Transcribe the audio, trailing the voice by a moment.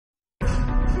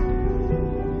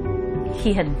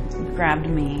He had grabbed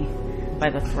me by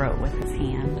the throat with his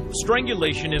hand.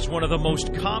 Strangulation is one of the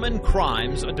most common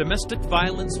crimes a domestic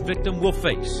violence victim will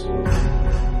face.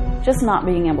 Just not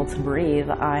being able to breathe,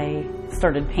 I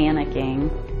started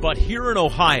panicking. But here in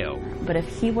Ohio, but if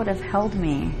he would have held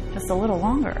me just a little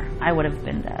longer, I would have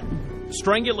been dead.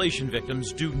 Strangulation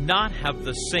victims do not have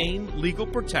the same legal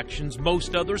protections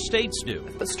most other states do.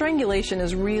 But strangulation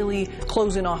is really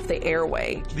closing off the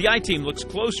airway. The I-Team looks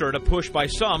closer at a push by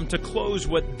some to close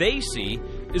what they see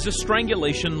is a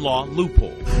strangulation law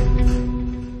loophole.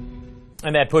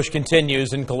 And that push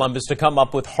continues in Columbus to come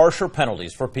up with harsher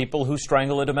penalties for people who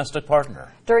strangle a domestic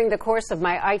partner. During the course of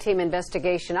my I-Team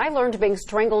investigation, I learned being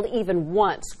strangled even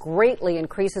once greatly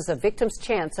increases a victim's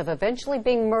chance of eventually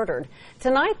being murdered.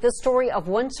 Tonight, the story of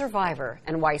one survivor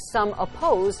and why some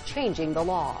oppose changing the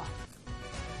law.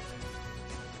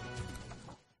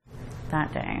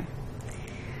 That day,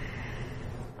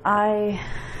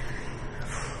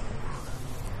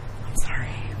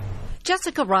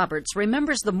 Jessica Roberts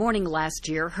remembers the morning last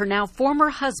year her now former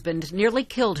husband nearly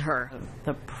killed her.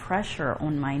 The pressure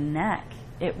on my neck,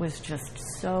 it was just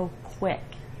so quick,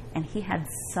 and he had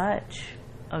such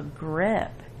a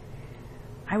grip.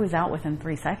 I was out within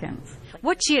 3 seconds.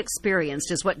 What she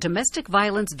experienced is what domestic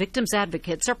violence victims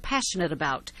advocates are passionate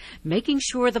about, making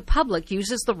sure the public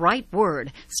uses the right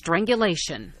word,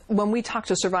 strangulation. When we talk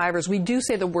to survivors, we do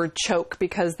say the word choke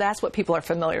because that's what people are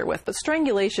familiar with. But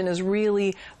strangulation is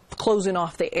really closing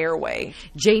off the airway.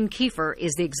 Jane Kiefer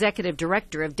is the executive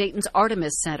director of Dayton's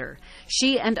Artemis Center.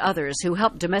 She and others who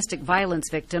help domestic violence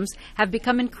victims have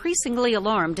become increasingly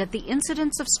alarmed at the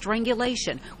incidence of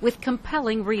strangulation with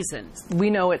compelling reasons. We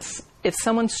know if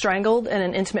someone's strangled in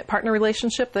an intimate partner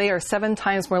relationship, they are 7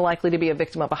 times more likely to be a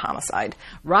victim of a homicide.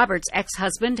 Robert's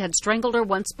ex-husband had strangled her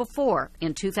once before,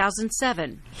 in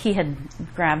 2007. He had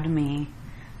grabbed me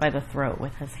by the throat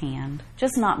with his hand.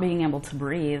 Just not being able to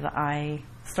breathe, I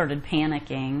started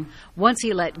panicking. Once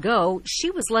he let go, she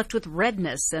was left with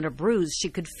redness and a bruise she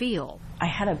could feel. I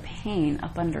had a pain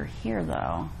up under here,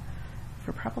 though,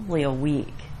 for probably a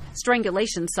week.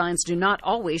 Strangulation signs do not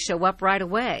always show up right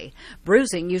away.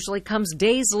 Bruising usually comes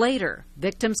days later.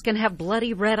 Victims can have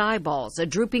bloody red eyeballs, a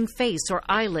drooping face or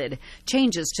eyelid,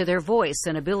 changes to their voice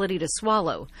and ability to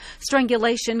swallow.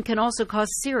 Strangulation can also cause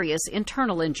serious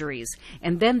internal injuries.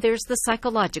 And then there's the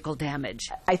psychological damage.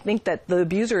 I think that the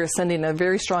abuser is sending a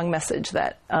very strong message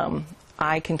that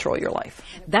I control your life.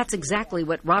 That's exactly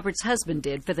what Robert's husband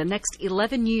did for the next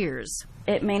 11 years.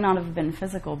 It may not have been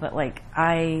physical, but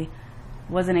I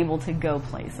wasn't able to go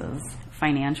places.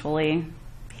 Financially,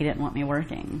 he didn't want me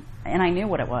working. And I knew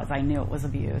what it was. I knew it was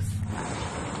abuse.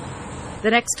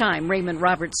 The next time Raymond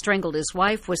Roberts strangled his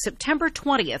wife was September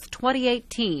 20th,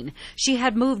 2018. She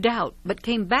had moved out, but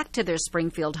came back to their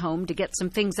Springfield home to get some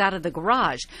things out of the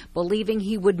garage, believing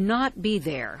he would not be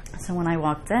there. So when I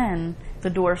walked in, the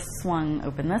door swung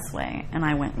open this way, and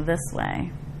I went this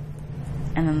way.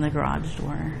 And then the garage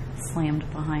door slammed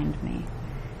behind me,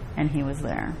 and he was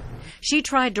there. She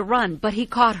tried to run, but he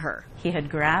caught her. He had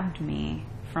grabbed me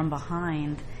from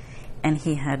behind, and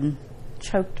he had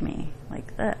choked me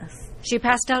like this. She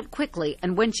passed out quickly,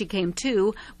 and when she came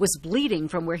to, was bleeding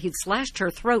from where he'd slashed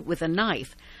her throat with a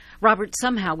knife. Robert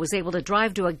somehow was able to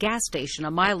drive to a gas station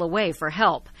a mile away for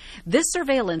help. This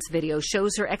surveillance video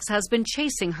shows her ex-husband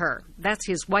chasing her. That's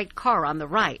his white car on the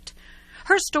right.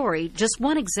 Her story, just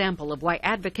one example of why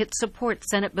advocates support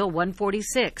Senate Bill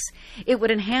 146. It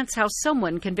would enhance how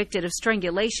someone convicted of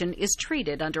strangulation is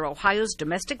treated under Ohio's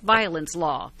domestic violence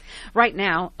law. Right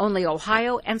now, only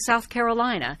Ohio and South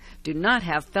Carolina do not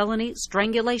have felony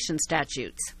strangulation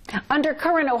statutes. Under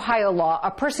current Ohio law, a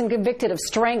person convicted of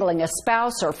strangling a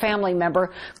spouse or family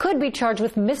member could be charged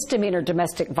with misdemeanor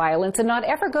domestic violence and not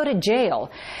ever go to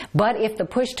jail. But if the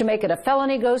push to make it a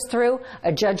felony goes through,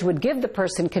 a judge would give the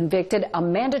person convicted a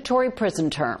mandatory prison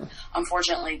term.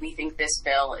 Unfortunately, we think this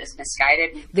bill is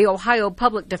misguided. The Ohio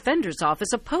Public Defender's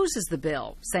Office opposes the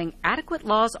bill, saying adequate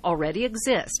laws already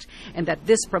exist and that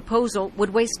this proposal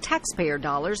would waste taxpayer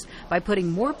dollars by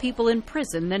putting more people in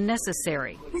prison than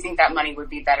necessary. We think that money would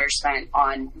be better spent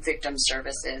on victim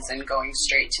services and going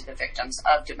straight to the victims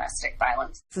of domestic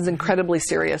violence. This is incredibly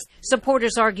serious.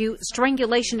 Supporters argue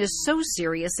strangulation is so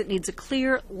serious it needs a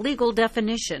clear legal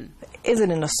definition. Is it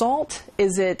an assault?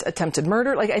 Is it attempted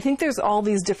murder? I think there's all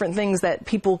these different things that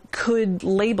people could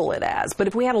label it as. But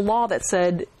if we had a law that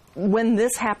said, when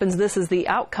this happens, this is the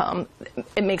outcome,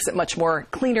 it makes it much more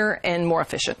cleaner and more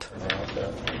efficient.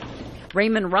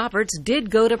 Raymond Roberts did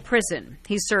go to prison.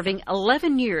 He's serving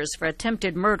 11 years for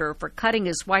attempted murder for cutting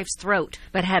his wife's throat.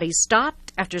 But had he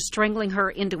stopped after strangling her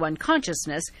into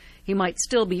unconsciousness, he might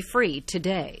still be free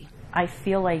today. I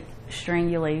feel like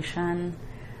strangulation,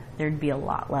 there'd be a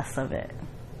lot less of it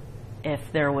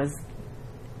if there was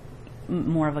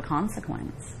more of a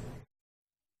consequence.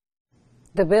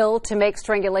 The bill to make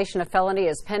strangulation a felony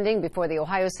is pending before the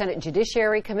Ohio Senate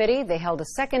Judiciary Committee. They held a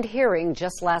second hearing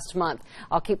just last month.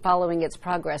 I'll keep following its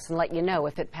progress and let you know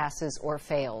if it passes or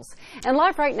fails. And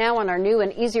live right now on our new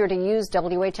and easier to use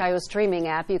WHIO streaming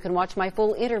app, you can watch my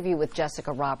full interview with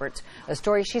Jessica Roberts, a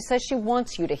story she says she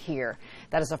wants you to hear.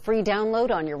 That is a free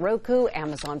download on your Roku,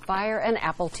 Amazon Fire, and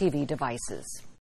Apple TV devices.